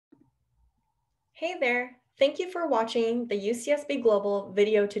Hey there! Thank you for watching the UCSB Global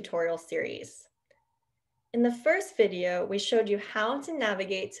video tutorial series. In the first video, we showed you how to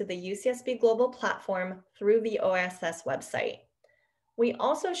navigate to the UCSB Global platform through the OISS website. We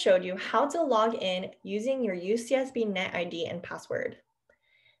also showed you how to log in using your UCSB Net ID and password.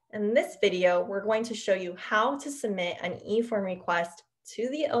 In this video, we're going to show you how to submit an e-form request to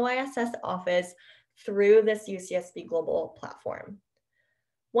the OISS office through this UCSB Global platform.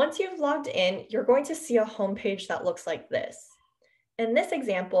 Once you've logged in, you're going to see a homepage that looks like this. In this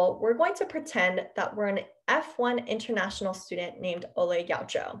example, we're going to pretend that we're an F1 international student named Ole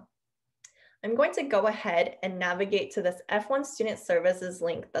Gaucho. I'm going to go ahead and navigate to this F1 Student Services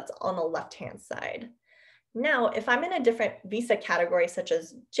link that's on the left-hand side. Now, if I'm in a different visa category, such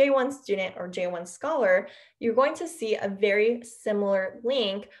as J1 student or J1 scholar, you're going to see a very similar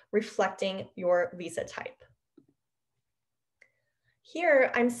link reflecting your visa type.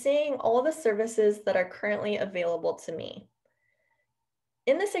 Here, I'm seeing all the services that are currently available to me.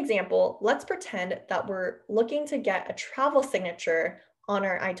 In this example, let's pretend that we're looking to get a travel signature on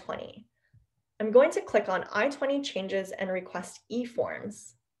our I-20. I'm going to click on I-20 Changes and Request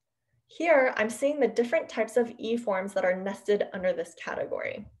e-forms. Here, I'm seeing the different types of e-forms that are nested under this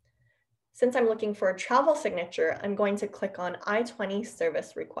category. Since I'm looking for a travel signature, I'm going to click on I-20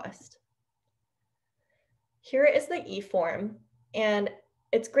 Service Request. Here is the e-form. And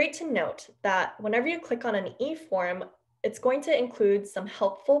it's great to note that whenever you click on an e-form, it's going to include some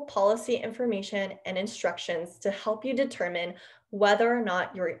helpful policy information and instructions to help you determine whether or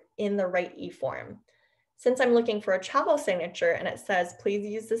not you're in the right e-form. Since I'm looking for a travel signature and it says, please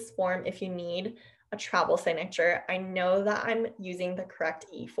use this form if you need a travel signature, I know that I'm using the correct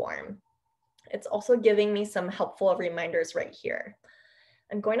e-form. It's also giving me some helpful reminders right here.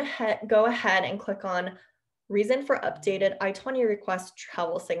 I'm going to go ahead and click on Reason for updated I-20 request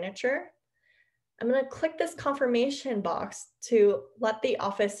travel signature. I'm going to click this confirmation box to let the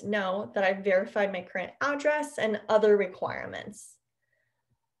office know that I've verified my current address and other requirements.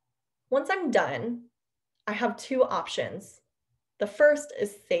 Once I'm done, I have two options. The first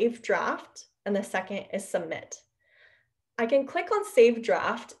is Save Draft, and the second is Submit. I can click on Save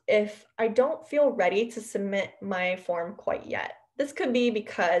Draft if I don't feel ready to submit my form quite yet. This could be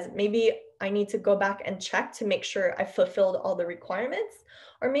because maybe I need to go back and check to make sure I fulfilled all the requirements,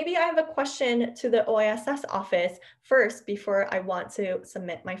 or maybe I have a question to the OISS office first before I want to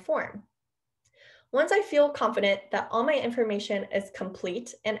submit my form. Once I feel confident that all my information is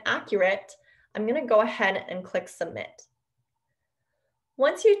complete and accurate, I'm going to go ahead and click Submit.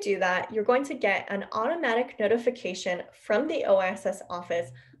 Once you do that, you're going to get an automatic notification from the OISS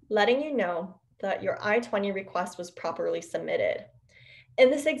office letting you know that your I-20 request was properly submitted. In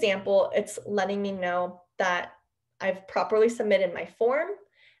this example, it's letting me know that I've properly submitted my form,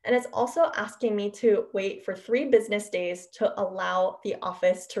 and it's also asking me to wait for 3 business days to allow the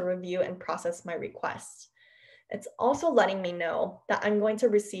office to review and process my request. It's also letting me know that I'm going to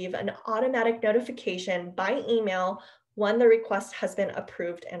receive an automatic notification by email when the request has been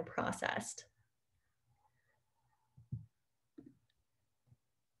approved and processed.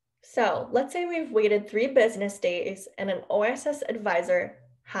 So let's say we've waited 3 business days and an OISS advisor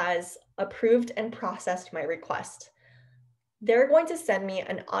has approved and processed my request. They're going to send me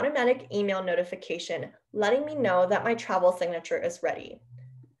an automatic email notification letting me know that my travel signature is ready.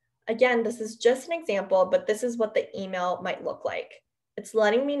 Again, this is just an example, but this is what the email might look like. It's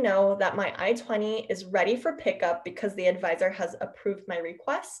letting me know that my I-20 is ready for pickup because the advisor has approved my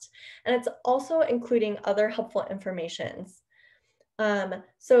request, and it's also including other helpful information.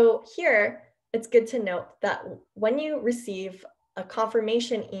 So here, it's good to note that when you receive a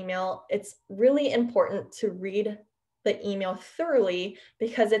confirmation email, it's really important to read the email thoroughly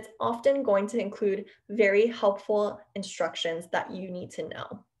because it's often going to include very helpful instructions that you need to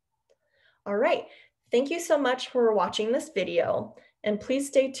know. All right, thank you so much for watching this video, and please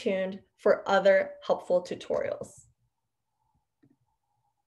stay tuned for other helpful tutorials.